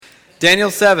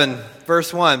Daniel 7,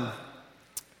 verse 1.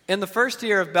 In the first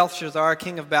year of Belshazzar,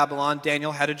 king of Babylon,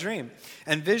 Daniel had a dream,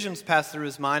 and visions passed through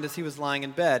his mind as he was lying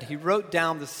in bed. He wrote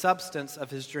down the substance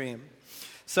of his dream.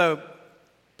 So,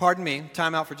 pardon me,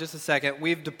 time out for just a second.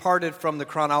 We've departed from the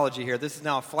chronology here. This is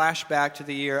now a flashback to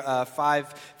the year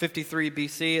 553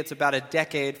 BC. It's about a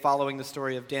decade following the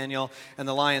story of Daniel and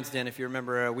the lion's den, if you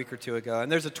remember a week or two ago.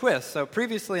 And there's a twist. So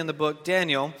previously in the book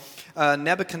Daniel,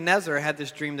 Nebuchadnezzar had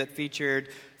this dream that featured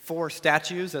 4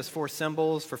 statues as 4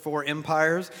 symbols for 4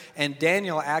 empires, and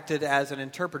Daniel acted as an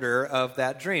interpreter of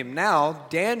that dream. Now,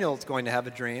 Daniel's going to have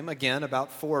a dream, again,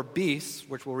 about 4 beasts,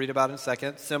 which we'll read about in a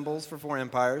second, symbols for 4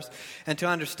 empires. And to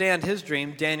understand his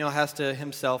dream, Daniel has to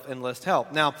himself enlist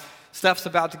help. Now, stuff's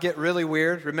about to get really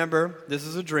weird. Remember, this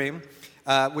is a dream.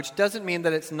 Which doesn't mean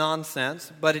that it's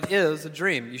nonsense, but it is a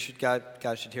dream.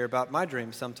 Guys should hear about my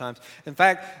dreams sometimes. In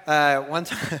fact, one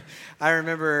time I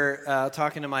remember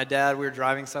talking to my dad. We were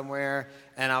driving somewhere,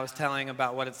 and I was telling him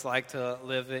about what it's like to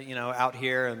live, out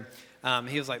here. And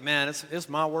he was like, "Man, it's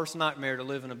my worst nightmare to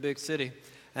live in a big city."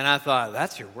 And I thought,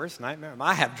 "That's your worst nightmare?"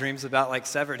 I have dreams about like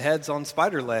severed heads on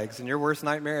spider legs, and your worst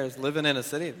nightmare is living in a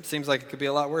city. It seems like it could be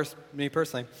a lot worse, me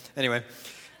personally. Anyway.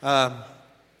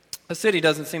 A city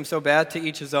doesn't seem so bad, to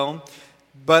each his own,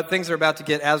 but things are about to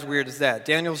get as weird as that.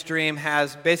 Daniel's dream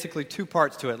has basically 2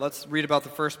 parts to it. Let's read about the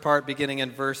first part beginning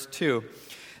in verse 2.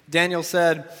 Daniel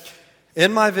said,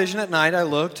 "In my vision at night I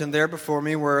looked, and there before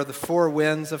me were the 4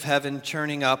 winds of heaven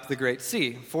churning up the great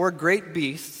sea. 4 great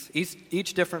beasts,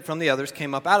 each different from the others,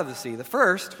 came up out of the sea. The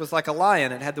first was like a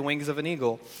lion and had the wings of an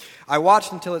eagle. I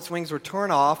watched until its wings were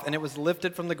torn off, and it was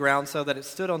lifted from the ground so that it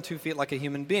stood on 2 feet like a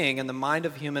human being, and the mind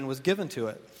of human was given to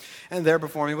it. And there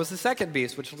before me was the second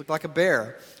beast, which looked like a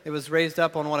bear. It was raised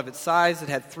up on one of its sides. It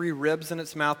had 3 ribs in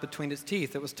its mouth between its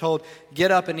teeth. It was told, 'Get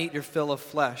up and eat your fill of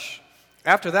flesh.'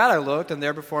 After that I looked, and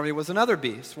there before me was another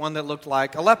beast, one that looked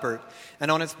like a leopard. And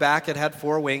on its back it had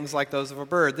 4 wings like those of a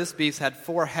bird. This beast had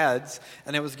 4 heads,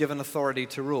 and it was given authority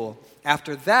to rule.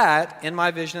 After that, in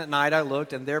my vision at night I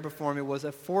looked, and there before me was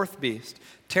a 4th beast,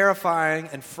 terrifying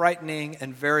and frightening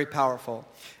and very powerful.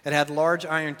 It had large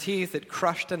iron teeth. It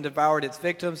crushed and devoured its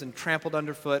victims and trampled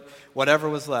underfoot whatever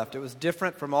was left. It was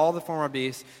different from all the former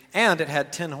beasts, and it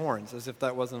had 10 horns, as if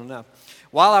that wasn't enough.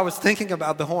 While I was thinking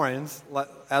about the horns,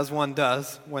 as one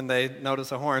does when they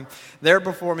notice a horn, there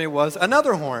before me was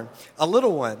another horn, a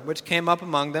little one, which came up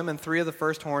among them, and 3 of the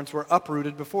first horns were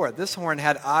uprooted before it. This horn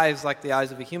had eyes like the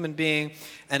eyes of a human being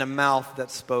and a mouth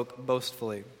that spoke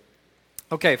boastfully."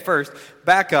 Okay, first,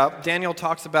 back up. Daniel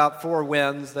talks about 4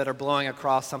 winds that are blowing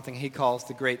across something he calls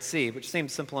the Great Sea, which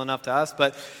seems simple enough to us,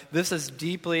 but this is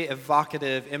deeply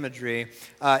evocative imagery.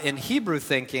 In Hebrew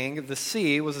thinking, the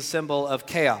sea was a symbol of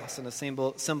chaos and a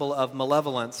symbol of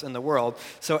malevolence in the world.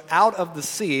 So out of the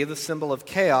sea, the symbol of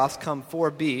chaos, come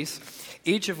 4 beasts,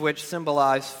 each of which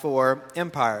symbolize 4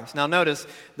 empires. Now notice,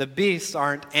 the beasts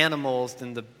aren't animals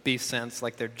in the beast sense,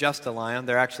 like they're just a lion.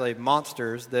 They're actually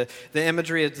monsters. The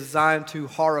imagery is designed to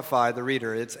horrify the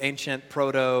reader. It's ancient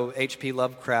proto H.P.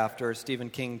 Lovecraft or Stephen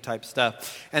King type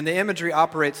stuff. And the imagery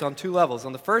operates on 2 levels.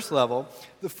 On the first level,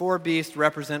 the 4 beasts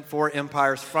represent 4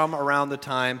 empires from around the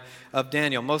time of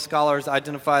Daniel. Most scholars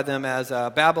identify them as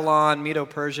Babylon,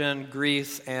 Medo-Persian,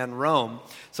 Greece, and Rome.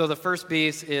 So the first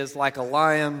beast is like a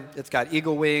lion. It's got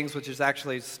eagle wings, which is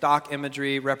actually stock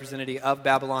imagery representative of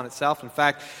Babylon itself. In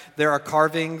fact, there are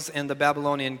carvings in the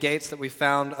Babylonian gates that we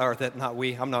found, or that not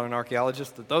we, I'm not an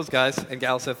archaeologist, that those guys and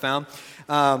gals have found.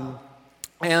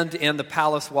 And in the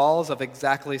palace walls of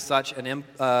exactly such an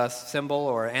symbol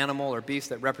or animal or beast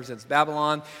that represents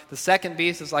Babylon. The second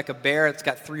beast is like a bear. It's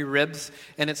got 3 ribs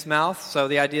in its mouth. So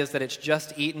the idea is that it's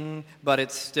just eaten, but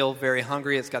it's still very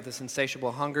hungry. It's got this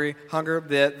insatiable hunger.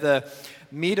 The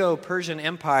Medo-Persian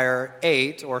Empire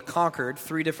ate or conquered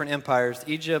 3 different empires,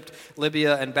 Egypt,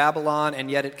 Libya, and Babylon,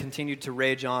 and yet it continued to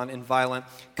rage on in violent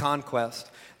conquest.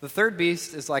 The third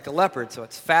beast is like a leopard, so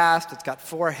it's fast, it's got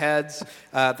 4 heads.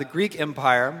 The Greek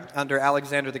Empire, under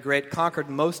Alexander the Great, conquered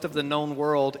most of the known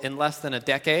world in less than a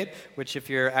decade, which if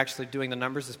you're actually doing the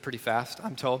numbers is pretty fast,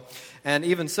 I'm told. And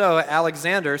even so,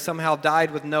 Alexander somehow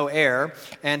died with no heir,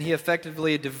 and he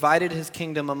effectively divided his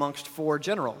kingdom amongst 4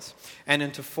 generals and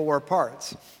into 4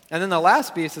 parts. And then the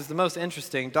last beast is the most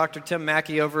interesting. Dr. Tim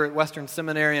Mackey over at Western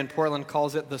Seminary in Portland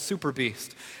calls it the super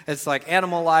beast. It's like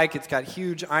animal-like. It's got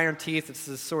huge iron teeth. It's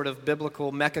this sort of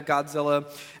biblical Mecha-Godzilla.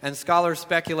 And scholars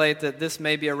speculate that this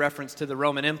may be a reference to the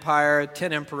Roman Empire,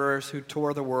 10 emperors who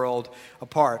tore the world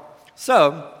apart.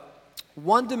 So,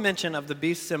 one dimension of the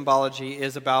beast symbology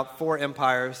is about 4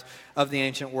 empires of the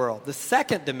ancient world. The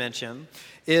second dimension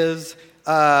is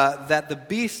that the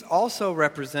beasts also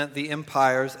represent the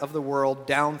empires of the world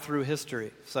down through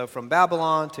history. So from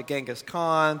Babylon to Genghis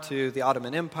Khan to the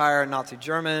Ottoman Empire, Nazi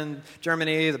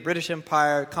Germany, the British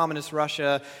Empire, Communist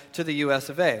Russia, to the US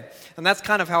of A. And that's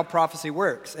kind of how prophecy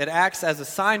works. It acts as a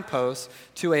signpost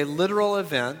to a literal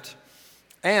event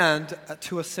and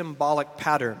to a symbolic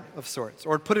pattern of sorts.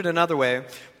 Or to put it another way,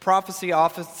 prophecy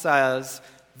often says,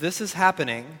 this is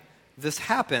happening, this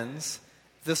happens,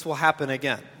 this will happen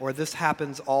again, or this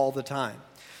happens all the time.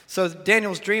 So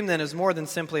Daniel's dream then is more than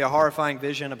simply a horrifying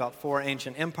vision about 4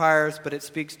 ancient empires, but it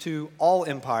speaks to all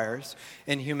empires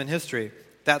in human history.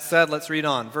 That said, let's read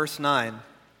on. Verse 9.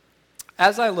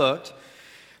 As I looked,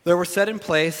 there were set in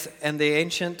place, and the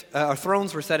ancient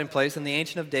thrones were set in place, and the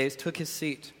Ancient of Days took his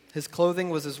seat. His clothing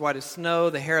was as white as snow,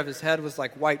 the hair of his head was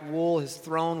like white wool, his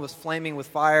throne was flaming with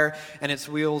fire, and its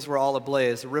wheels were all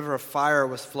ablaze. A river of fire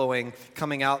was flowing,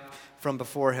 coming out from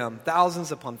before him.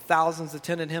 Thousands upon thousands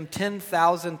attended him.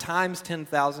 10,000 times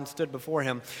 10,000 stood before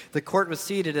him. The court was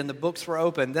seated, and the books were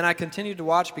open. Then I continued to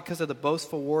watch because of the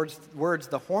boastful words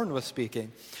the horn was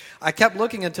speaking. I kept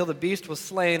looking until the beast was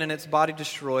slain and its body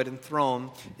destroyed and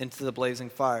thrown into the blazing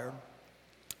fire.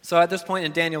 So at this point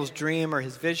in Daniel's dream or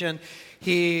his vision,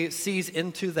 he sees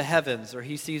into the heavens, or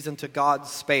he sees into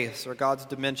God's space or God's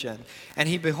dimension, and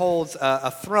he beholds a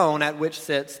throne at which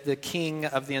sits the king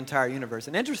of the entire universe.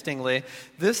 And interestingly,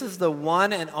 this is the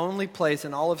one and only place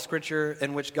in all of Scripture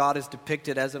in which God is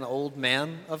depicted as an old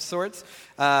man of sorts.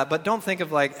 But don't think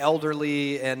of like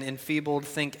elderly and enfeebled,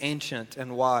 think ancient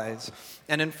and wise.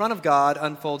 And in front of God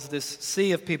unfolds this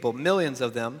sea of people, millions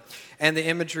of them, and the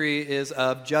imagery is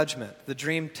of judgment. The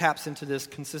dream taps into this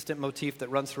consistent motif that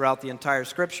runs throughout the entire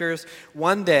Scriptures.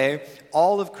 One day,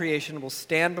 all of creation will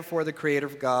stand before the Creator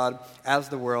of God as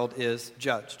the world is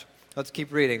judged. Let's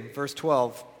keep reading. Verse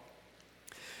 12.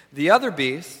 The other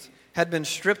beasts had been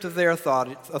stripped of their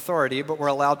authority, but were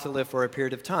allowed to live for a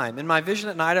period of time. In my vision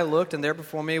at night I looked, and there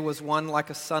before me was one like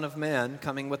a son of man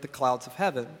coming with the clouds of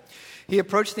heaven. He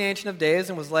approached the Ancient of Days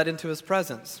and was led into his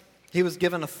presence. He was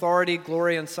given authority,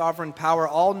 glory, and sovereign power.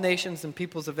 All nations and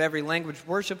peoples of every language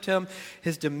worshipped him.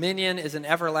 His dominion is an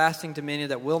everlasting dominion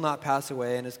that will not pass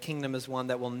away, and his kingdom is one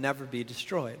that will never be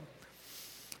destroyed.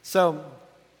 So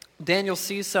Daniel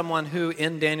sees someone who,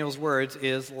 in Daniel's words,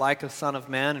 is like a son of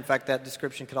man. In fact, that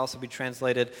description could also be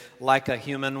translated like a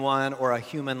human one or a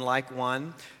human-like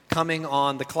one, coming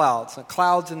on the clouds. Now,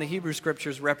 clouds in the Hebrew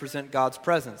Scriptures represent God's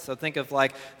presence. So think of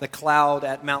like the cloud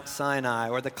at Mount Sinai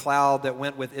or the cloud that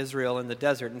went with Israel in the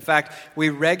desert. In fact, we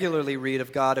regularly read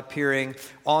of God appearing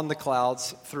on the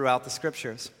clouds throughout the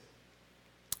Scriptures.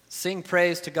 Sing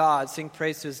praise to God, sing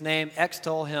praise to his name,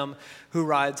 extol him who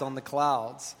rides on the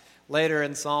clouds. Later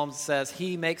in Psalms it says,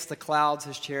 he makes the clouds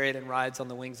his chariot and rides on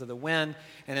the wings of the wind.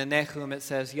 And in Nahum it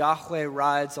says, Yahweh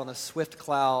rides on a swift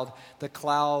cloud. The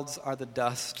clouds are the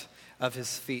dust of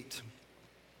his feet.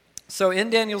 So in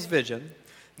Daniel's vision,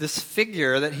 this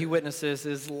figure that he witnesses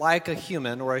is like a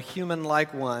human or a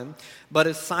human-like one, but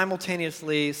is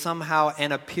simultaneously somehow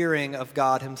an appearing of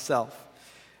God himself.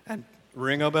 And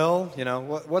ring a bell? You know,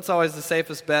 what's always the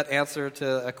safest bet answer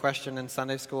to a question in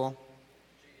Sunday school?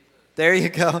 There you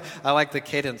go. I like the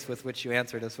cadence with which you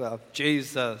answered as well.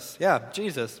 Jesus. Yeah,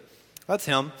 Jesus. That's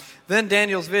him. Then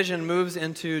Daniel's vision moves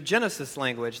into Genesis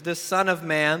language. This Son of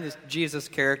Man, this Jesus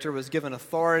character, was given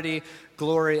authority,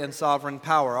 glory, and sovereign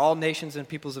power. All nations and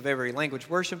peoples of every language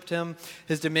worshipped him.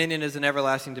 His dominion is an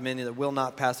everlasting dominion that will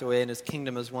not pass away, and his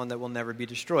kingdom is one that will never be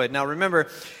destroyed. Now remember,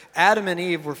 Adam and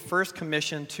Eve were first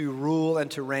commissioned to rule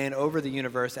and to reign over the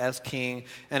universe as king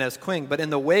and as queen. But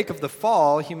in the wake of the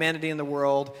fall, humanity and the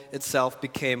world itself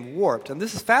became warped. And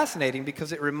this is fascinating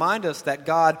because it reminds us that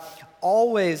God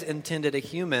always intended a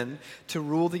human to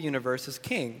rule the universe as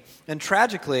king. And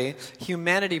tragically,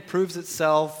 humanity proves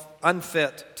itself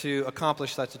unfit to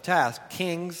accomplish such a task.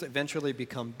 Kings eventually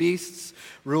become beasts,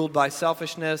 ruled by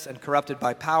selfishness and corrupted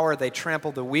by power. They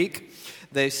trample the weak.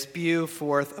 They spew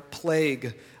forth a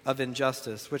plague of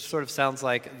injustice, which sort of sounds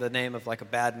like the name of like a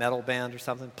bad metal band or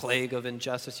something, Plague of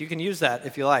Injustice. You can use that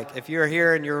if you like. If you're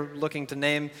here and you're looking to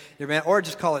name your band, or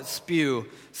just call it Spew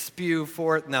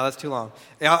forth. No, that's too long.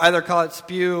 Either call it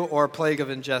Spew or Plague of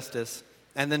Injustice,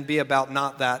 and then be about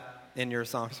not that in your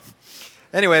songs.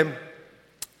 Anyway,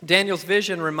 Daniel's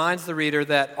vision reminds the reader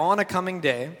that on a coming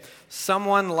day,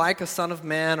 someone like a son of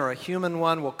man or a human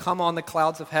one will come on the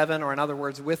clouds of heaven, or in other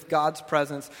words, with God's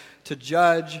presence, to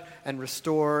judge and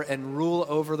restore and rule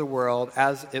over the world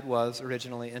as it was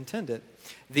originally intended.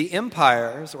 The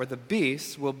empires, or the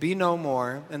beasts, will be no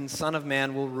more, and the Son of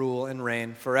Man will rule and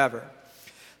reign forever.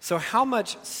 So how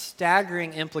much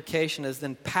staggering implication is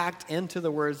then packed into the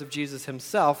words of Jesus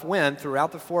himself when,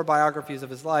 throughout the 4 biographies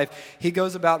of his life, he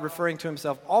goes about referring to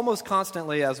himself almost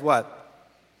constantly as what?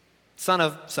 Son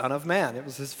of Man. It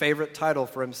was his favorite title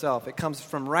for himself. It comes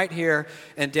from right here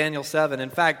in Daniel 7. In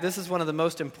fact, this is one of the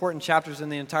most important chapters in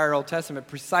the entire Old Testament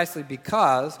precisely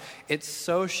because it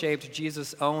so shaped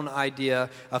Jesus' own idea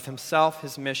of himself,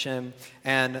 his mission,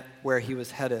 and where he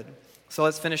was headed. So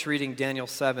let's finish reading Daniel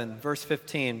 7, verse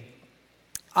 15.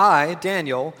 I,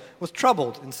 Daniel, was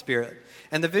troubled in spirit,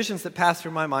 and the visions that passed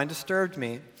through my mind disturbed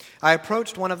me. I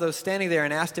approached one of those standing there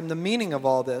and asked him the meaning of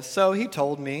all this. So he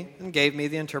told me and gave me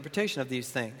the interpretation of these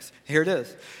things. Here it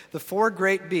is. The 4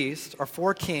 great beasts are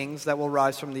 4 kings that will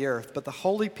rise from the earth, but the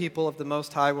holy people of the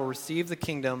Most High will receive the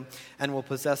kingdom and will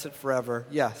possess it forever.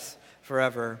 Yes,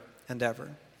 forever and ever.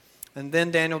 And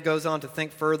then Daniel goes on to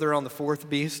think further on the 4th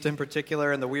beast in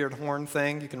particular and the weird horn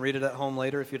thing. You can read it at home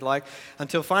later if you'd like.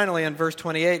 Until finally in verse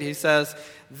 28 he says,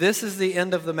 "This is the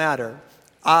end of the matter.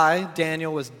 I,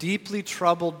 Daniel, was deeply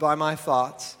troubled by my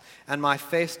thoughts, and my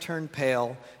face turned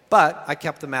pale, but I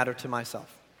kept the matter to myself."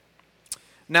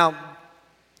 Now,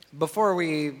 before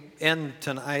we end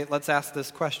tonight, let's ask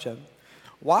this question.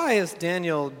 Why is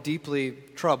Daniel deeply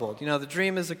troubled? You know, the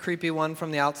dream is a creepy one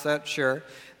from the outset, sure,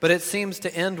 but it seems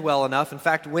to end well enough. In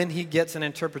fact, when he gets an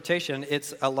interpretation,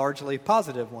 it's a largely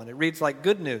positive one. It reads like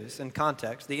good news in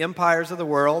context. The empires of the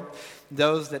world,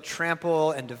 those that trample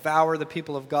and devour the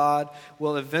people of God,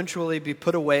 will eventually be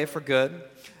put away for good.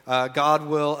 God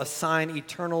will assign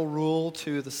eternal rule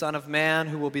to the Son of Man,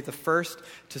 who will be the first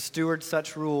to steward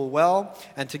such rule well.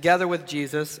 And together with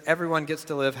Jesus, everyone gets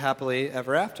to live happily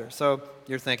ever after. So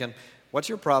you're thinking, what's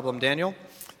your problem, Daniel?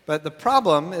 But the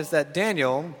problem is that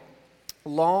Daniel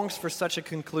longs for such a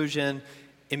conclusion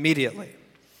immediately,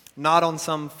 not on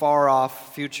some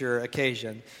far-off future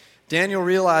occasion. Daniel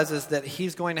realizes that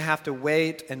he's going to have to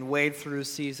wait and wade through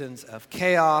seasons of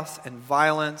chaos and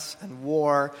violence and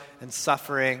war and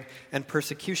suffering and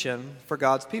persecution for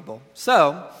God's people.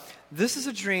 So, this is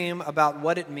a dream about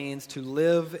what it means to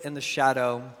live in the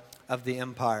shadow of the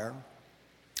empire.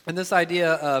 And this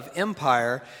idea of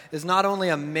empire is not only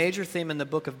a major theme in the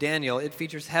book of Daniel, it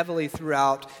features heavily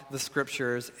throughout the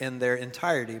scriptures in their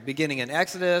entirety, beginning in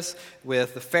Exodus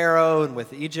with the Pharaoh and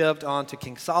with Egypt, on to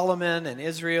King Solomon and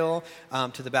Israel,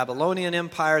 to the Babylonian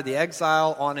Empire, the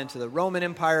exile, on into the Roman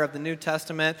Empire of the New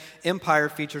Testament. Empire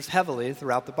features heavily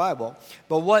throughout the Bible.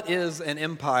 But what is an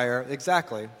empire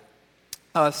exactly?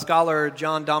 Scholar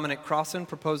John Dominic Crossan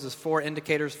proposes 4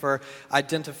 indicators for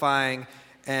identifying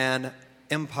an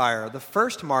empire. The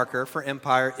first marker for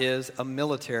empire is a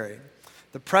military.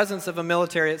 The presence of a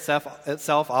military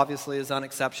itself obviously is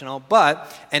unexceptional,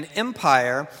 but an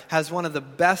empire has one of the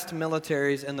best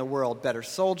militaries in the world. Better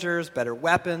soldiers, better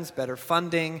weapons, better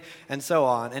funding, and so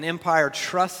on. An empire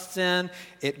trusts in,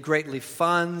 it greatly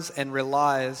funds, and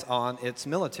relies on its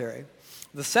military.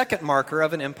 The second marker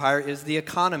of an empire is the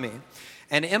economy.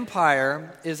 An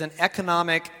empire is an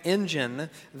economic engine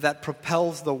that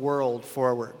propels the world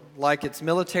forward. Like its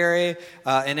military,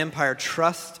 an empire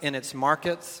trusts in its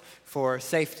markets for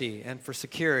safety and for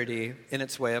security in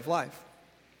its way of life.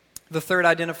 The third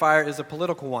identifier is a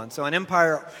political one. So an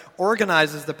empire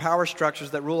organizes the power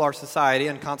structures that rule our society,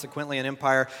 and consequently an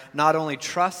empire not only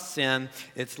trusts in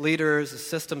its leaders, the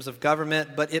systems of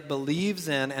government, but it believes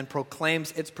in and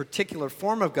proclaims its particular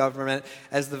form of government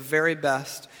as the very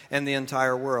best in the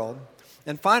entire world.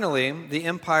 And finally, the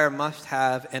empire must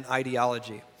have an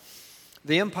ideology.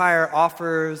 The empire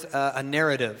offers a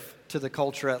narrative to the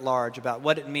culture at large about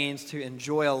what it means to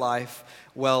enjoy a life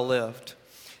well lived.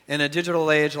 In a digital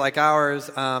age like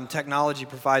ours, technology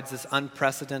provides this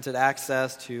unprecedented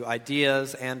access to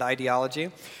ideas and ideology.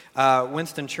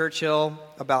 Winston Churchill,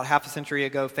 about half a century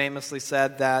ago, famously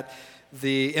said that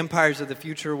the empires of the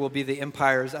future will be the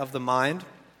empires of the mind.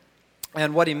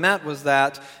 And what he meant was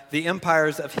that the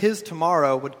empires of his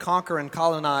tomorrow would conquer and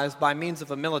colonize by means of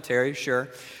a military, sure,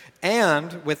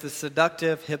 and with the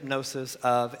seductive hypnosis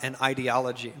of an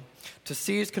ideology. To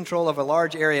seize control of a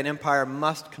large area, an empire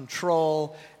must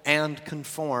control and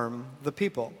conform the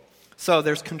people. So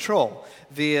there's control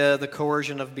via the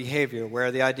coercion of behavior,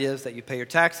 where the idea is that you pay your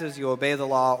taxes, you obey the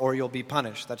law, or you'll be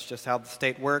punished. That's just how the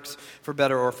state works, for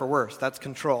better or for worse. That's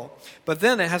control. But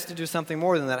then it has to do something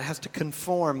more than that. It has to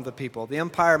conform the people. The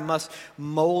empire must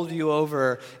mold you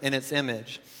over in its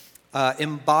image.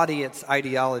 Embody its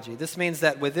ideology. This means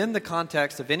that within the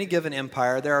context of any given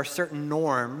empire, there are certain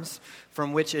norms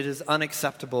from which it is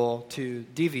unacceptable to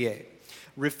deviate.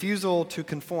 Refusal to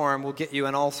conform will get you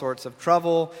in all sorts of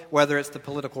trouble, whether it's the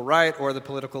political right or the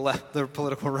political left, the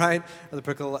political right or the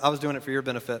political. I was doing it for your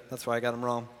benefit. That's why I got them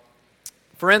wrong.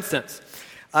 For instance,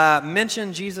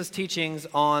 mention Jesus' teachings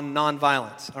on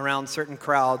nonviolence around certain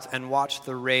crowds and watch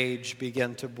the rage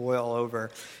begin to boil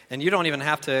over. And you don't even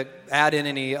have to add in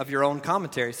any of your own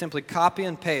commentary. Simply copy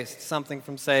and paste something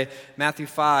from, say, Matthew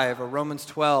 5 or Romans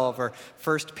 12 or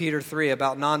 1 Peter 3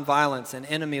 about nonviolence and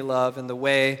enemy love and the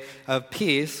way of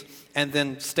peace, and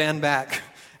then stand back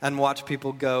and watch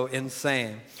people go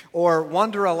insane. Or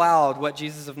wonder aloud what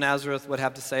Jesus of Nazareth would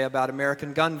have to say about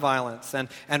American gun violence,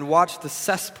 and watch the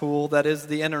cesspool that is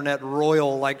the internet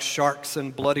roil like sharks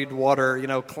in bloodied water,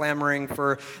 clamoring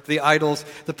for the idols,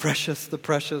 the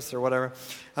precious, or whatever.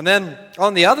 And then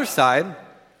on the other side,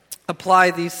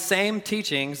 apply these same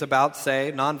teachings about,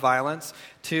 say, nonviolence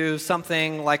to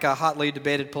something like a hotly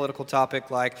debated political topic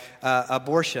like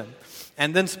abortion.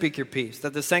 And then speak your piece,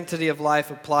 that the sanctity of life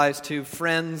applies to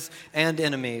friends and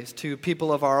enemies, to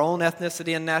people of our own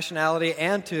ethnicity and nationality,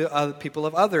 and to people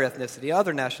of other ethnicity,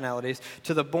 other nationalities,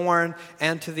 to the born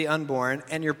and to the unborn,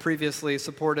 and your previously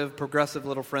supportive, progressive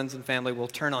little friends and family will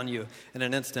turn on you in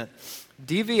an instant.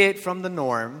 Deviate from the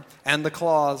norm, and the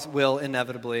claws will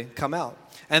inevitably come out.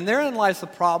 And therein lies the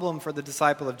problem for the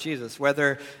disciple of Jesus.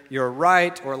 Whether you're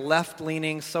right or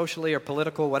left-leaning, socially or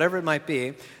political, whatever it might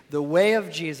be, the way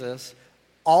of Jesus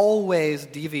always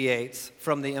deviates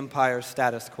from the empire's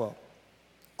status quo.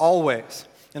 Always.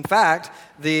 In fact,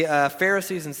 the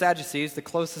Pharisees and Sadducees, the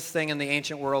closest thing in the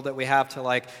ancient world that we have to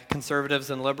like conservatives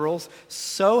and liberals,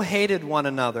 so hated one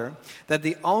another that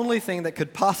the only thing that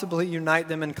could possibly unite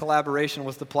them in collaboration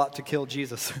was the plot to kill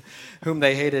Jesus, whom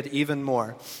they hated even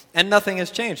more. And nothing has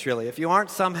changed, really. If you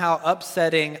aren't somehow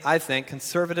upsetting, I think,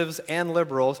 conservatives and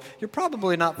liberals, you're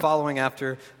probably not following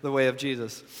after the way of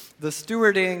Jesus. The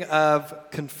stewarding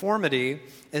of conformity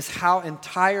is how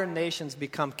entire nations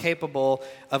become capable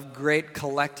of great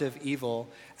collective evil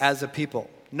as a people.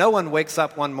 No one wakes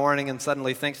up one morning and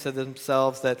suddenly thinks to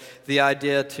themselves that the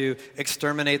idea to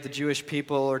exterminate the Jewish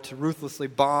people or to ruthlessly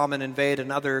bomb and invade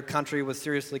another country with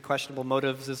seriously questionable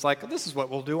motives is like, this is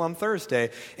what we'll do on Thursday.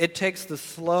 It takes the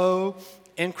slow,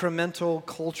 incremental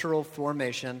cultural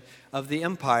formation of the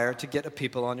empire to get a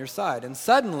people on your side. And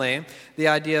suddenly, the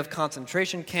idea of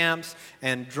concentration camps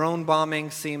and drone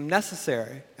bombing seem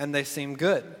necessary, and they seem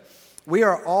good. We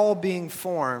are all being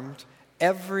formed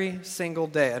every single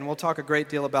day, and we'll talk a great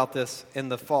deal about this in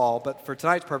the fall, but for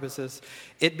tonight's purposes,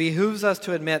 it behooves us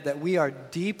to admit that we are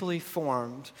deeply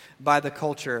formed by the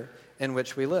culture in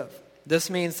which we live.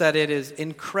 This means that it is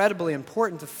incredibly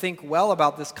important to think well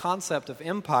about this concept of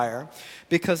empire,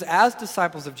 because as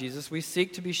disciples of Jesus, we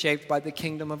seek to be shaped by the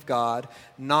kingdom of God,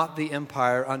 not the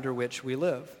empire under which we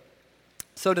live.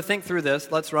 So to think through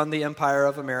this, let's run the empire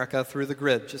of America through the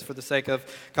grid, just for the sake of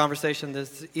conversation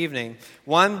this evening.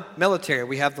 1, military.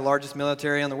 We have the largest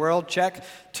military in the world. Check.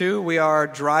 2, we are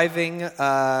driving,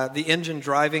 the engine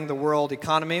driving the world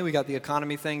economy. We got the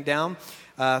economy thing down.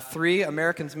 3,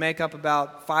 Americans make up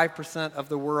about 5% of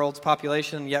the world's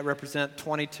population, yet represent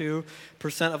 22%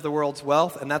 of the world's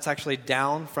wealth, and that's actually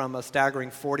down from a staggering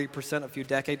 40% a few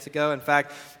decades ago. In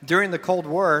fact, during the Cold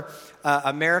War,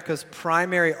 America's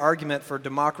primary argument for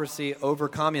democracy over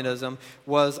communism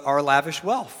was our lavish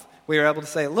wealth. We were able to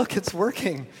say, look, it's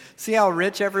working. See how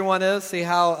rich everyone is? See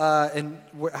how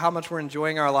much we're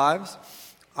enjoying our lives?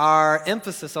 Our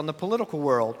emphasis on the political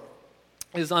world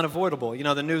is unavoidable.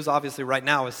 The news obviously right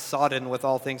now is sodden with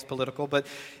all things political, but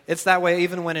it's that way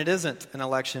even when it isn't an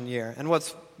election year. And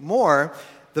what's more,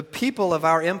 the people of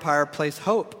our empire place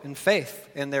hope and faith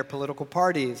in their political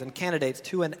parties and candidates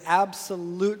to an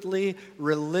absolutely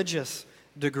religious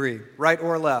degree, right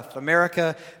or left.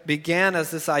 America began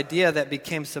as this idea that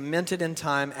became cemented in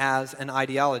time as an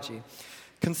ideology.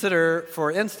 Consider,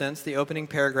 for instance, the opening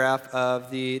paragraph of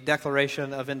the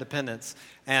Declaration of Independence.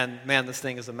 And man, this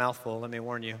thing is a mouthful, let me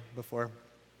warn you before.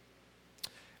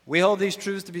 We hold these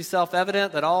truths to be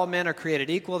self-evident, that all men are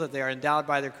created equal, that they are endowed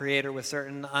by their Creator with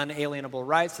certain unalienable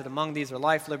rights, that among these are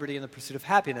life, liberty, and the pursuit of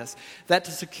happiness, that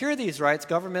to secure these rights,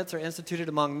 governments are instituted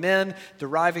among men,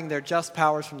 deriving their just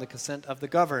powers from the consent of the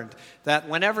governed, that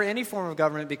whenever any form of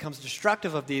government becomes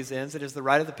destructive of these ends, it is the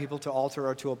right of the people to alter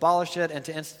or to abolish it, and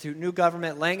to institute new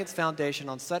government, laying its foundation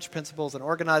on such principles and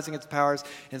organizing its powers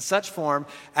in such form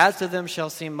as to them shall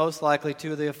seem most likely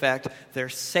to the effect their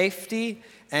safety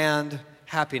and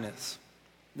happiness.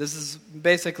 This is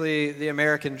basically the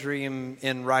American dream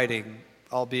in writing,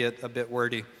 albeit a bit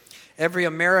wordy. Every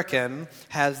American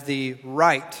has the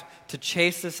right to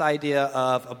chase this idea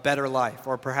of a better life,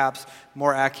 or perhaps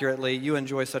more accurately, you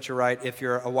enjoy such a right if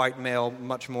you're a white male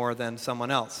much more than someone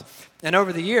else. And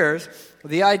over the years,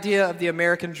 the idea of the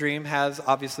American dream has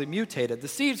obviously mutated. The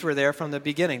seeds were there from the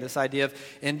beginning, this idea of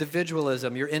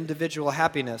individualism, your individual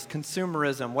happiness,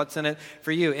 consumerism, what's in it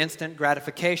for you, instant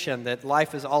gratification, that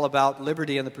life is all about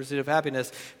liberty and the pursuit of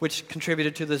happiness, which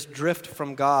contributed to this drift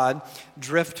from God,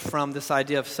 drift from this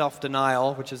idea of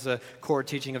self-denial, which is a core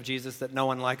teaching of Jesus that no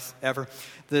one likes ever,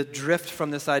 the drift from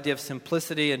this idea of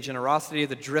simplicity and generosity,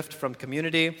 the drift from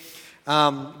community.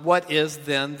 What is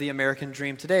then the American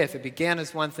dream today? If it began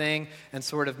as one thing and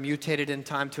sort of mutated in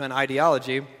time to an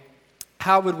ideology,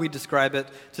 how would we describe it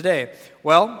today?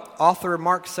 Well, author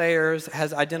Mark Sayers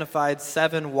has identified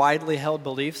 7 widely held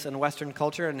beliefs in Western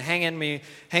culture, and hang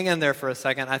in there for a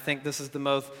second. I think this is the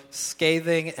most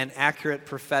scathing and accurate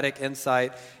prophetic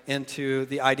insight into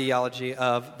the ideology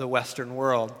of the Western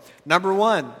world. Number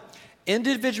 1,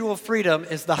 individual freedom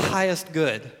is the highest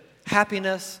good.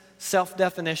 Happiness,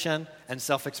 self-definition, and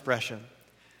self-expression.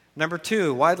 Number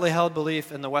 2, widely held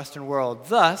belief in the Western world.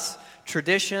 Thus,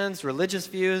 traditions, religious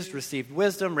views, received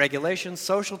wisdom, regulations,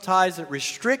 social ties that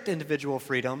restrict individual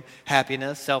freedom,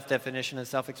 happiness, self-definition, and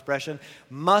self-expression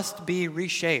must be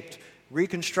reshaped,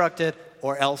 reconstructed,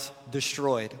 or else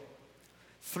destroyed.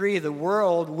 3, the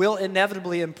world will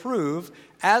inevitably improve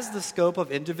as the scope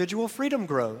of individual freedom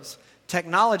grows.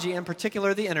 Technology, in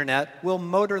particular the internet, will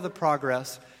motor the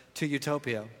progress to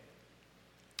utopia.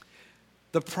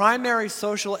 The primary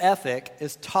social ethic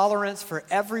is tolerance for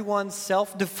everyone's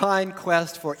self-defined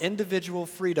quest for individual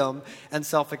freedom and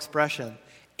self-expression.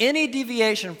 Any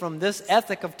deviation from this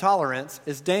ethic of tolerance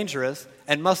is dangerous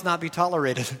and must not be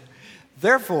tolerated.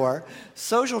 Therefore,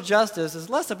 social justice is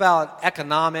less about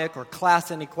economic or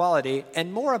class inequality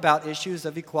and more about issues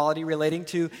of equality relating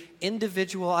to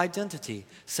individual identity,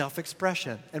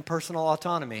 self-expression, and personal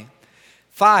autonomy.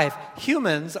 5,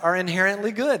 humans are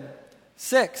inherently good.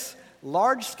 6,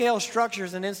 large-scale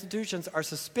structures and institutions are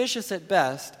suspicious at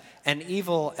best and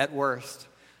evil at worst.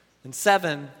 And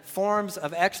 7, forms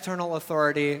of external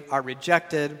authority are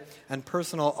rejected and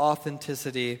personal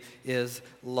authenticity is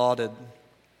lauded.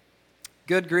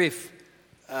 Good grief.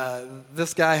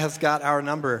 This guy has got our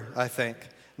number, I think.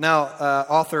 Now,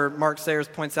 author Mark Sayers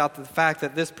points out the fact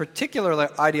that this particular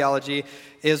ideology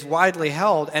is widely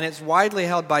held, and it's widely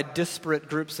held by disparate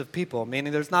groups of people,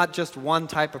 meaning there's not just one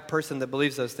type of person that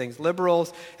believes those things.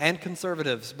 Liberals and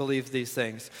conservatives believe these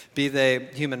things, be they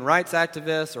human rights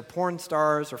activists or porn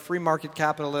stars or free market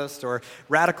capitalists or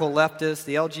radical leftists,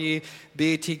 the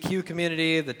LGBTQ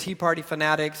community, the Tea Party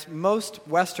fanatics. Most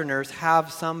Westerners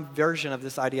have some version of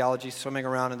this ideology swimming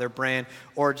around in their brain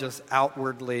or just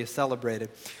outwardly celebrated.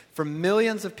 For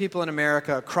millions of people in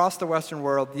America across the Western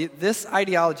world, this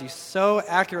ideology, so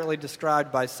accurately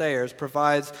described by Sayers,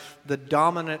 provides the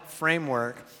dominant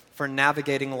framework for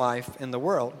navigating life in the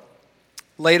world.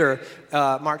 Later,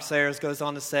 Mark Sayers goes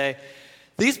on to say,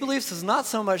 these beliefs has not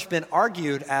so much been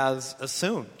argued as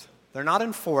assumed. They're not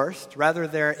enforced, rather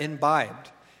they're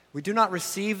imbibed. We do not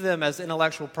receive them as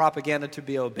intellectual propaganda to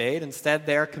be obeyed. Instead,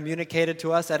 they are communicated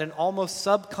to us at an almost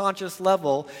subconscious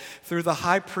level through the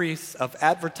high priests of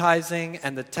advertising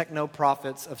and the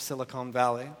techno-prophets of Silicon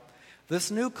Valley.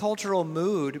 This new cultural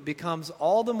mood becomes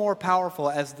all the more powerful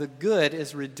as the good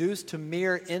is reduced to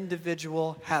mere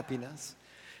individual happiness.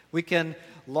 We can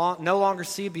no longer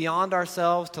see beyond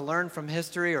ourselves to learn from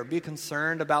history or be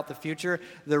concerned about the future.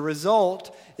 The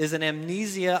result is an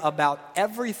amnesia about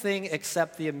everything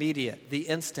except the immediate, the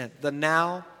instant, the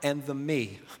now, and the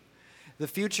me. The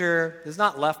future is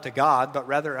not left to God, but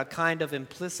rather a kind of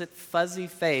implicit, fuzzy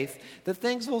faith that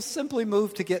things will simply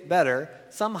move to get better.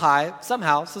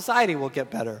 Somehow, society will get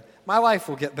better. My life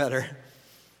will get better.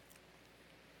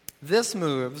 This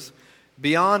moves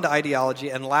beyond ideology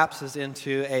and lapses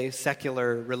into a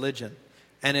secular religion,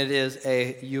 and it is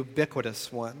a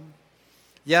ubiquitous one.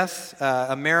 Yes,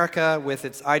 America, with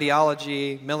its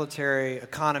ideology, military,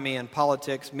 economy, and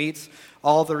politics, meets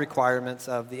all the requirements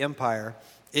of the empire.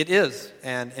 It is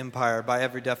an empire by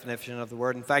every definition of the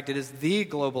word. In fact, it is the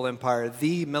global empire,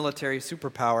 the military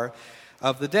superpower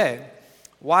of the day.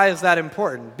 Why is that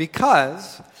important?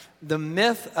 Because the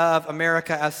myth of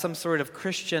America as some sort of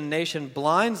Christian nation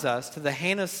blinds us to the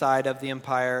heinous side of the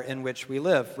empire in which we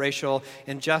live, racial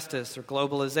injustice or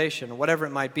globalization or whatever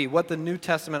it might be, what the New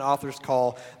Testament authors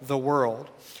call the world.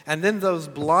 And then those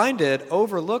blinded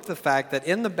overlook the fact that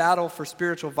in the battle for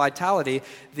spiritual vitality,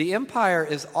 the empire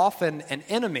is often an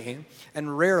enemy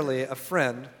and rarely a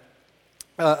friend.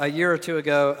 A year or two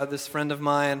ago, this friend of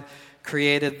mine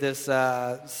created this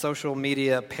social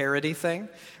media parody thing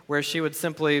where she would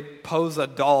simply pose a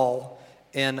doll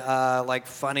in like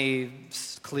funny,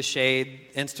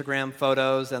 cliched Instagram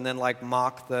photos, and then like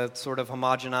mock the sort of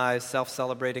homogenized,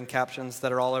 self-celebrating captions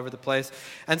that are all over the place.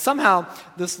 And somehow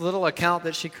this little account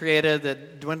that she created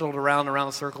that dwindled around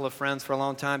a circle of friends for a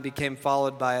long time became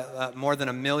followed by more than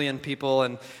 1 million people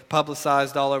and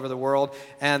publicized all over the world.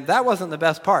 And that wasn't the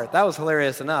best part. That was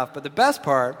hilarious enough. But the best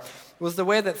part was the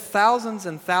way that thousands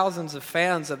and thousands of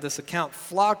fans of this account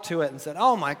flocked to it and said,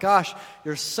 "Oh my gosh,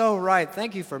 you're so right.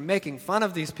 Thank you for making fun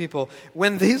of these people,"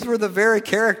 when these were the very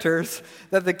characters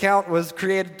that the account was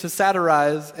created to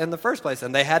satirize in the first place.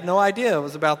 And they had no idea it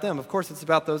was about them. Of course, it's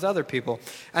about those other people.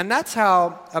 And that's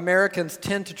how Americans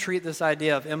tend to treat this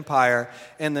idea of empire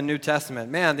in the New Testament.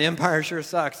 Man, the empire sure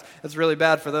sucks. It's really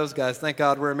bad for those guys. Thank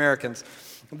God we're Americans.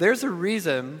 There's a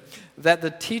reason that the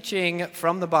teaching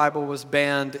from the Bible was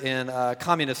banned in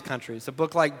communist countries. A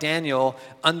book like Daniel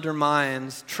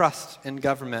undermines trust in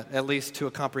government, at least to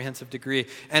a comprehensive degree,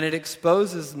 and it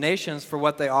exposes nations for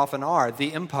what they often are,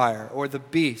 the empire or the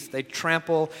beast. They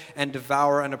trample and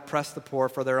devour and oppress the poor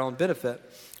for their own benefit.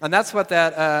 And that's what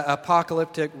that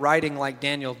apocalyptic writing like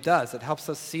Daniel does. It helps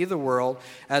us see the world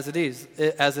as it is.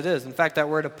 In fact, that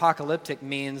word apocalyptic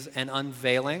means an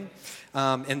unveiling.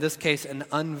 In this case, an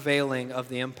unveiling of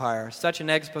the empire. Such an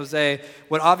expose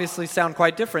would obviously sound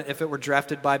quite different if it were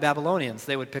drafted by Babylonians.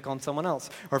 They would pick on someone else.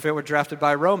 Or if it were drafted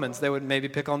by Romans, they would maybe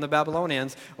pick on the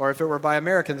Babylonians. Or if it were by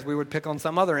Americans, we would pick on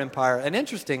some other empire. And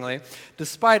interestingly,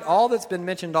 despite all that's been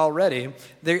mentioned already,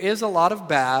 there is a lot of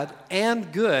bad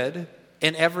and good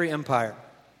in every empire.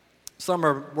 Some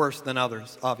are worse than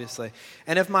others, obviously.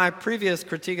 And if my previous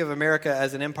critique of America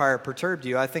as an empire perturbed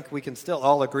you, I think we can still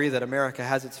all agree that America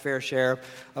has its fair share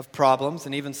of problems.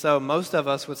 And even so, most of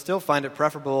us would still find it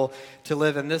preferable to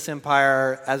live in this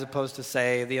empire as opposed to,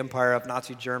 say, the empire of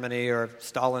Nazi Germany or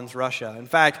Stalin's Russia. In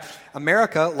fact,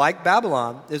 America, like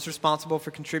Babylon, is responsible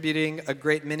for contributing a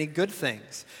great many good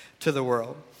things to the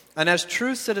world. And as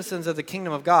true citizens of the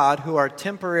kingdom of God, who are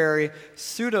temporary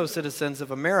pseudo-citizens of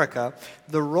America,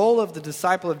 the role of the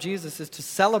disciple of Jesus is to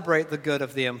celebrate the good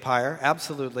of the empire,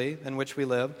 absolutely, in which we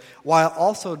live, while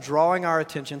also drawing our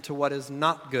attention to what is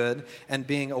not good and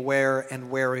being aware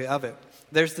and wary of it.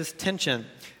 There's this tension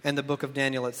in the book of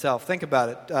Daniel itself. Think about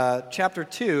it. Chapter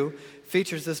 2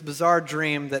 features this bizarre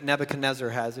dream that Nebuchadnezzar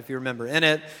has, if you remember. In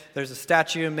it, there's a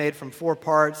statue made from 4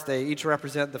 parts. They each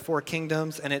represent the 4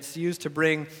 kingdoms, and it's used to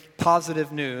bring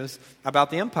positive news about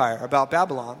the empire, about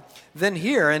Babylon. Then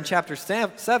here in chapter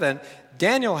 7,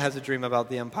 Daniel has a dream about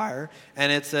the empire, and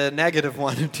it's a negative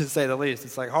one, to say the least.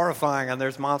 It's like horrifying, and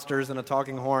there's monsters and a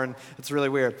talking horn. It's really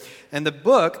weird. And the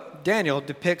book, Daniel,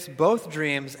 depicts both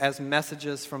dreams as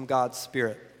messages from God's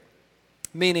Spirit,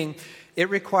 meaning it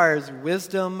requires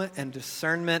wisdom and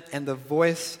discernment and the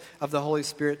voice of the Holy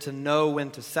Spirit to know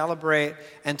when to celebrate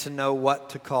and to know what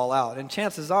to call out. And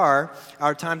chances are,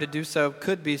 our time to do so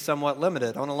could be somewhat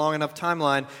limited. On a long enough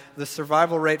timeline, the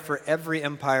survival rate for every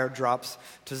empire drops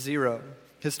to 0.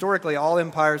 Historically, all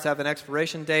empires have an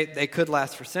expiration date. They could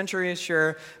last for centuries,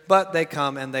 sure, but they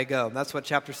come and they go. That's what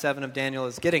chapter 7 of Daniel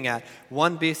is getting at.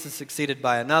 One beast is succeeded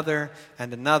by another,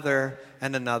 and another,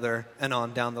 and another, and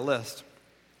on down the list.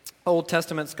 Old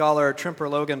Testament scholar Tremper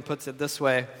Logan puts it this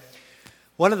way: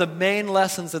 one of the main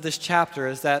lessons of this chapter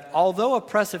is that although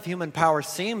oppressive human power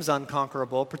seems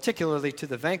unconquerable, particularly to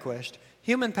the vanquished,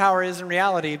 human power is in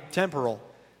reality temporal.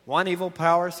 One evil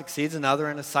power succeeds another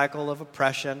in a cycle of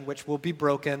oppression which will be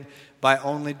broken by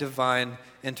only divine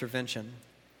intervention.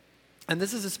 And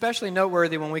this is especially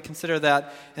noteworthy when we consider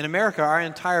that in America, our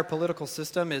entire political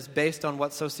system is based on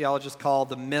what sociologists call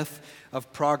the myth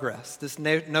of progress. This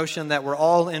notion that we're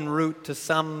all en route to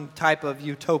some type of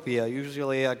utopia,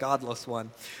 usually a godless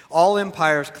one. All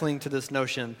empires cling to this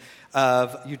notion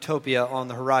of utopia on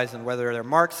the horizon, whether they're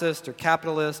Marxist or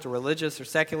capitalist or religious or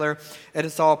secular. And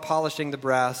it's all polishing the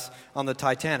brass on the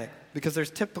Titanic. Because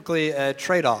there's typically a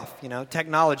trade-off.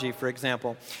 Technology, for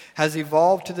example, has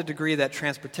evolved to the degree that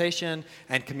transportation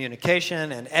and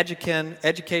communication and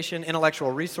education,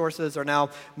 intellectual resources are now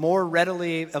more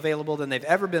readily available than they've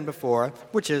ever been before,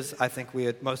 which is, I think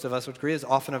most of us would agree, is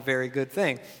often a very good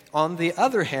thing. On the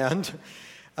other hand,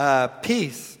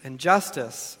 peace and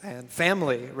justice and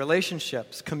family,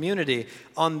 relationships, community.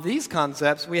 On these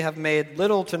concepts, we have made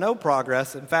little to no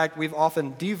progress. In fact, we've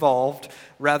often devolved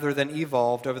rather than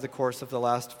evolved over the course of the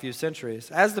last few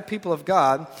centuries. As the people of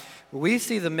God, we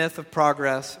see the myth of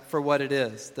progress for what it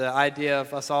is, the idea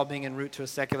of us all being en route to a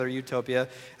secular utopia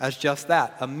as just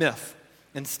that, a myth.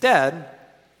 Instead,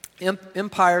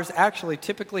 empires actually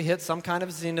typically hit some kind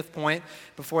of zenith point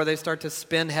before they start to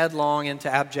spin headlong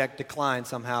into abject decline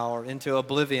somehow, or into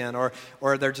oblivion, or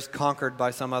they're just conquered by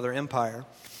some other empire.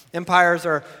 Empires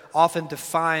are often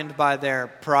defined by their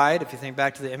pride, if you think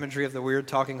back to the imagery of the weird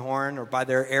talking horn, or by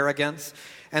their arrogance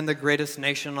and the greatest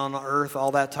nation on the earth,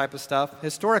 all that type of stuff.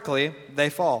 Historically, they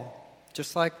fall,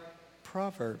 just like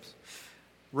Proverbs.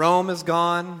 Rome is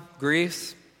gone,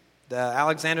 Greece,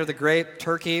 Alexander the Great,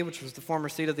 Turkey, which was the former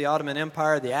seat of the Ottoman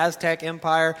Empire, the Aztec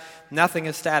Empire. Nothing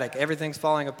is static. Everything's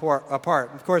falling apart.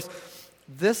 Of course,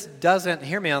 this doesn't,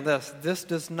 hear me on this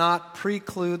does not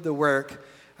preclude the work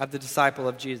of the disciple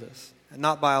of Jesus.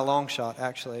 Not by a long shot,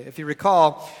 actually. If you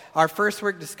recall, our first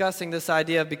work discussing this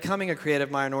idea of becoming a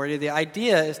creative minority, the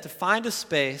idea is to find a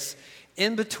space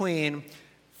in between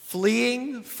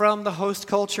fleeing from the host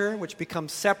culture, which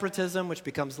becomes separatism, which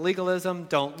becomes legalism.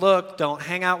 Don't look, don't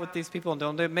hang out with these people, and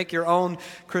don't make your own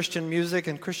Christian music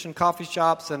and Christian coffee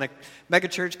shops and a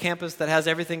megachurch campus that has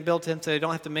everything built in so you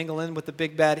don't have to mingle in with the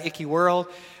big, bad, icky world.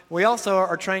 We also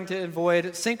are trying to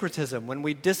avoid syncretism, when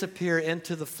we disappear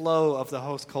into the flow of the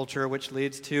host culture, which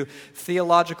leads to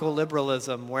theological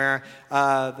liberalism, where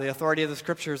the authority of the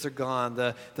scriptures are gone,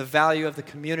 the value of the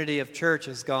community of church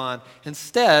is gone.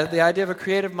 Instead, the idea of a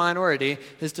creative minority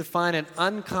is to find an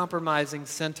uncompromising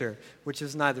center, which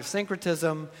is neither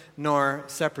syncretism nor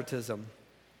separatism.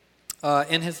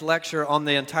 In his lecture on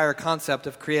the entire concept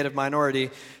of creative minority,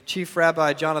 Chief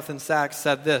Rabbi Jonathan Sachs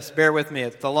said this. Bear with me.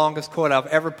 It's the longest quote I've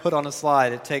ever put on a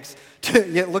slide. It takes,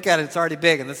 look at it, it's already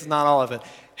big, and this is not all of it.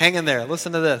 Hang in there.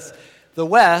 Listen to this. The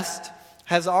West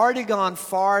has already gone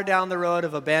far down the road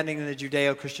of abandoning the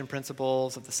Judeo-Christian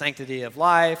principles of the sanctity of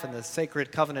life and the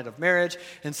sacred covenant of marriage.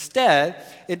 Instead,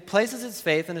 it places its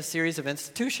faith in a series of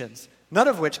institutions, none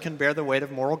of which can bear the weight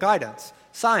of moral guidance.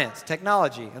 Science,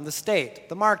 technology, and the state,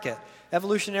 the market,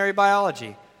 evolutionary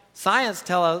biology. Science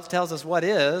tells us what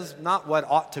is, not what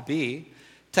ought to be.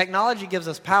 Technology gives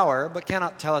us power, but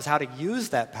cannot tell us how to use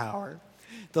that power.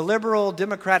 The liberal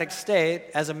democratic state,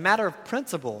 as a matter of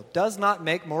principle, does not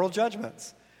make moral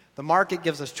judgments. The market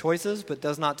gives us choices, but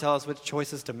does not tell us which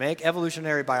choices to make.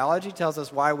 Evolutionary biology tells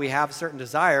us why we have certain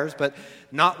desires, but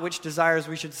not which desires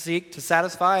we should seek to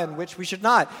satisfy and which we should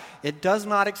not. It does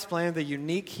not explain the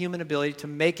unique human ability to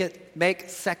make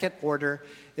second-order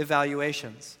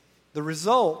evaluations. The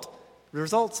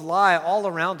results lie all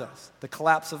around us. The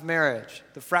collapse of marriage,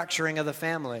 the fracturing of the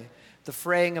family, the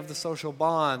fraying of the social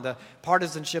bond, the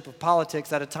partisanship of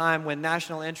politics at a time when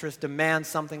national interest demands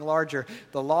something larger,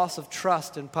 the loss of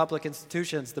trust in public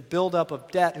institutions, the buildup of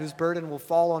debt whose burden will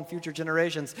fall on future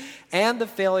generations, and the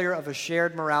failure of a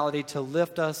shared morality to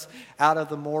lift us out of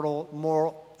the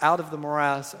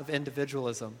morass of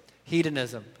individualism,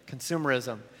 hedonism,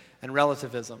 consumerism, and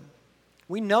relativism.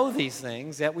 We know these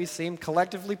things, yet we seem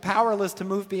collectively powerless to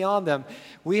move beyond them.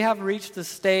 We have reached the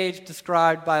stage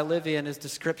described by Livy in his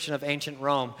description of ancient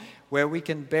Rome, where we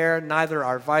can bear neither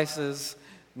our vices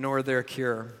nor their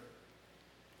cure.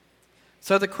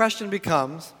 So the question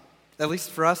becomes, at least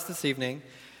for us this evening,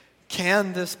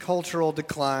 can this cultural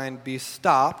decline be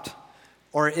stopped,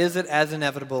 or is it as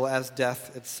inevitable as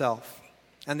death itself?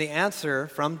 And the answer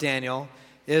from Daniel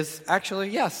is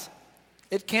actually yes,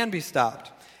 it can be stopped.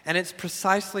 And it's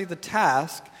precisely the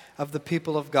task of the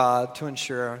people of God to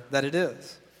ensure that it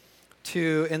is.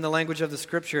 To, in the language of the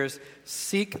Scriptures,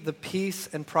 seek the peace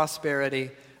and prosperity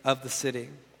of the city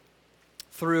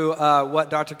through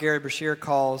what Dr. Gary Bashir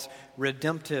calls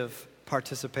redemptive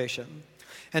participation.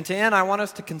 And to end, I want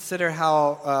us to consider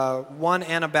how one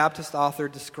Anabaptist author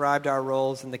described our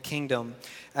roles in the kingdom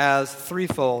as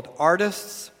threefold: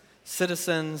 artists,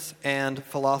 citizens, and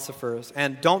philosophers.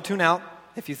 And don't tune out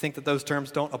if you think that those terms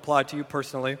don't apply to you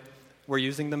personally. We're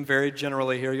using them very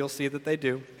generally here. You'll see that they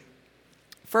do.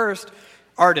 First,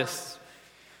 artists.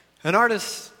 An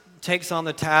artist takes on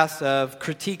the task of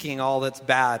critiquing all that's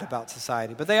bad about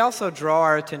society, but they also draw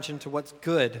our attention to what's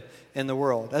good in the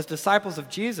world. As disciples of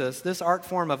Jesus, this art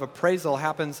form of appraisal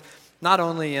happens not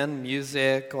only in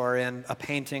music or in a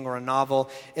painting or a novel,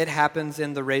 it happens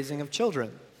in the raising of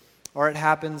children. Or it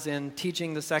happens in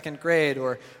teaching the second grade,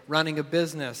 or running a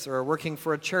business, or working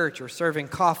for a church, or serving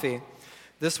coffee.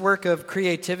 This work of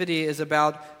creativity is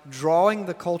about drawing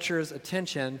the culture's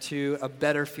attention to a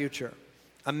better future,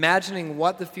 imagining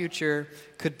what the future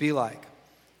could be like,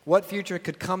 what future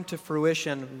could come to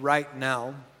fruition right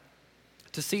now,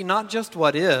 to see not just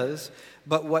what is,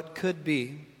 but what could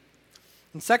be.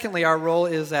 And secondly, our role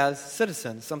is as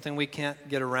citizens, something we can't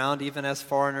get around. Even as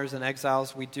foreigners and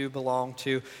exiles, we do belong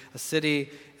to a city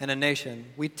and a nation.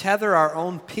 We tether our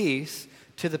own peace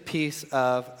to the peace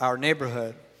of our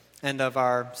neighborhood and of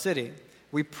our city.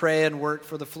 We pray and work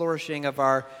for the flourishing of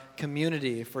our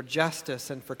community, for justice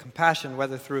and for compassion,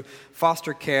 whether through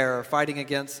foster care or fighting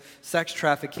against sex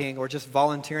trafficking or just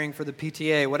volunteering for the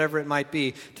PTA, whatever it might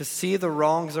be, to see the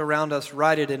wrongs around us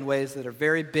righted in ways that are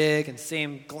very big and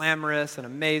seem glamorous and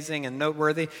amazing and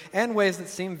noteworthy, and ways that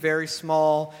seem very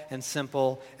small and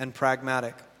simple and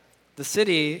pragmatic. The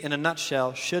city, in a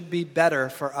nutshell, should be better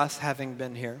for us having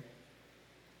been here.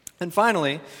 And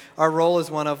finally, our role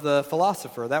is one of the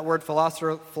philosopher. That word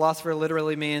philosopher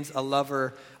literally means a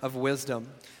lover of wisdom.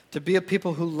 To be a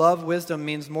people who love wisdom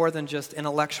means more than just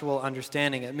intellectual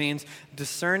understanding. It means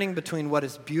discerning between what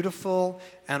is beautiful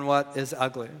and what is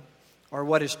ugly, or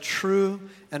what is true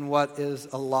and what is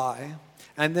a lie,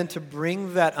 and then to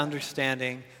bring that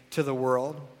understanding to the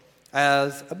world.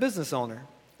 As a business owner,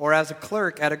 or as a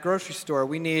clerk at a grocery store,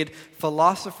 we need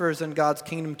philosophers in God's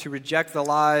kingdom to reject the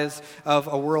lies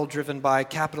of a world driven by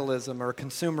capitalism or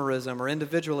consumerism or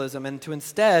individualism, and to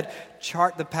instead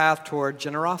chart the path toward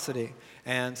generosity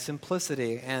and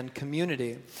simplicity and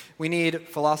community. We need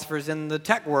philosophers in the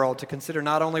tech world to consider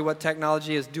not only what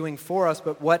technology is doing for us,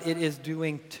 but what it is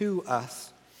doing to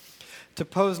us. To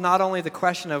pose not only the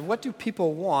question of what do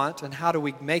people want and how do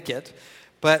we make it,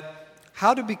 but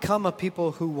how to become a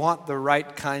people who want the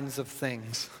right kinds of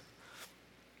things.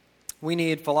 We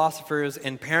need philosophers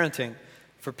in parenting,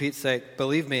 for Pete's sake,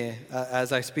 believe me,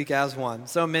 as I speak as one.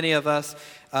 So many of us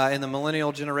in the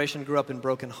millennial generation grew up in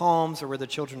broken homes, or were the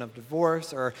children of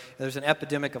divorce, or there's an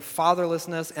epidemic of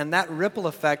fatherlessness, and that ripple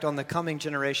effect on the coming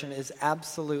generation is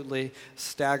absolutely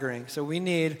staggering. So we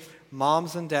need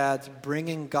moms and dads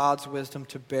bringing God's wisdom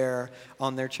to bear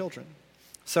on their children.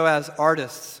 So as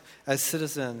artists, as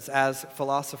citizens, as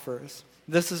philosophers,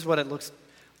 this is what it looks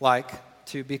like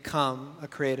to become a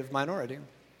creative minority.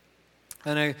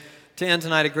 And to end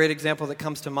tonight, a great example that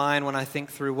comes to mind when I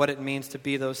think through what it means to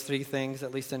be those three things,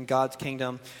 at least in God's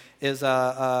kingdom, is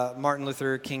Martin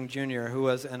Luther King Jr., who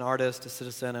was an artist, a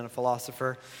citizen, and a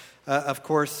philosopher. Of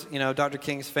course, Dr.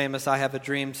 King's famous I Have a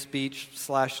Dream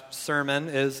speech/sermon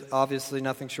is obviously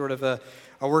nothing short of a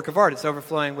work of art. It's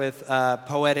overflowing with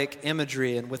poetic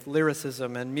imagery and with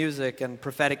lyricism and music and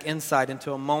prophetic insight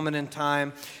into a moment in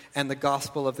time and the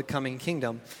gospel of the coming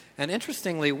kingdom. And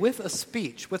interestingly, with a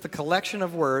speech, with a collection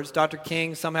of words, Dr.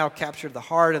 King somehow captured the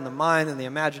heart and the mind and the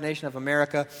imagination of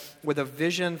America with a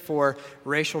vision for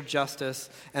racial justice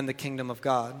and the kingdom of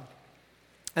God.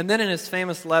 And then in his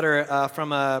famous letter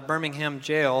from a Birmingham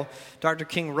jail, Dr.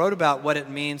 King wrote about what it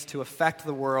means to affect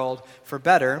the world for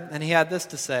better, and he had this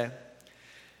to say: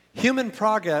 "Human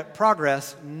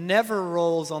progress never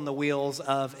rolls on the wheels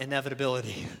of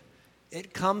inevitability.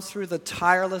 It comes through the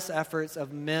tireless efforts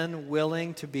of men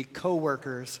willing to be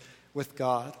co-workers with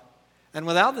God. And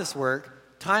without this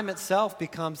work, time itself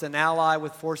becomes an ally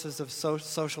with forces of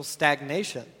social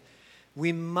stagnation.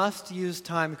 We must use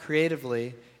time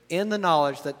creatively in the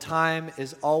knowledge that time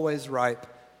is always ripe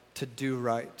to do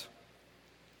right."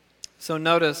 So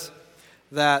notice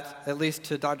that, at least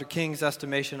to Dr. King's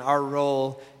estimation, our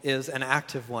role is an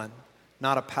active one,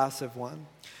 not a passive one.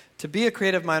 To be a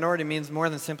creative minority means more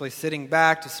than simply sitting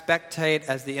back to spectate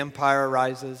as the empire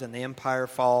rises and the empire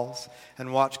falls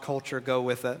and watch culture go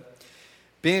with it.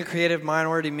 Being a creative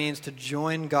minority means to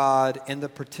join God in the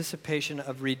participation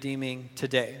of redeeming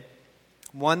today,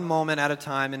 one moment at a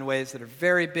time, in ways that are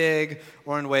very big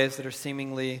or in ways that are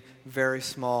seemingly very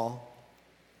small,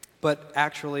 but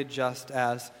actually just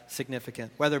as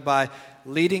significant, whether by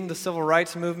leading the civil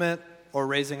rights movement or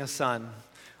raising a son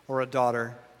or a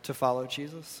daughter to follow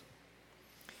Jesus.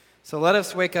 So let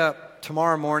us wake up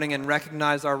tomorrow morning and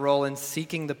recognize our role in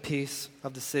seeking the peace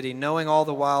of the city, knowing all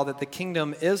the while that the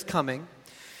kingdom is coming,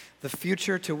 the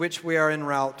future to which we are en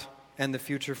route, and the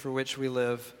future for which we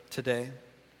live today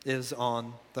is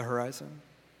on the horizon.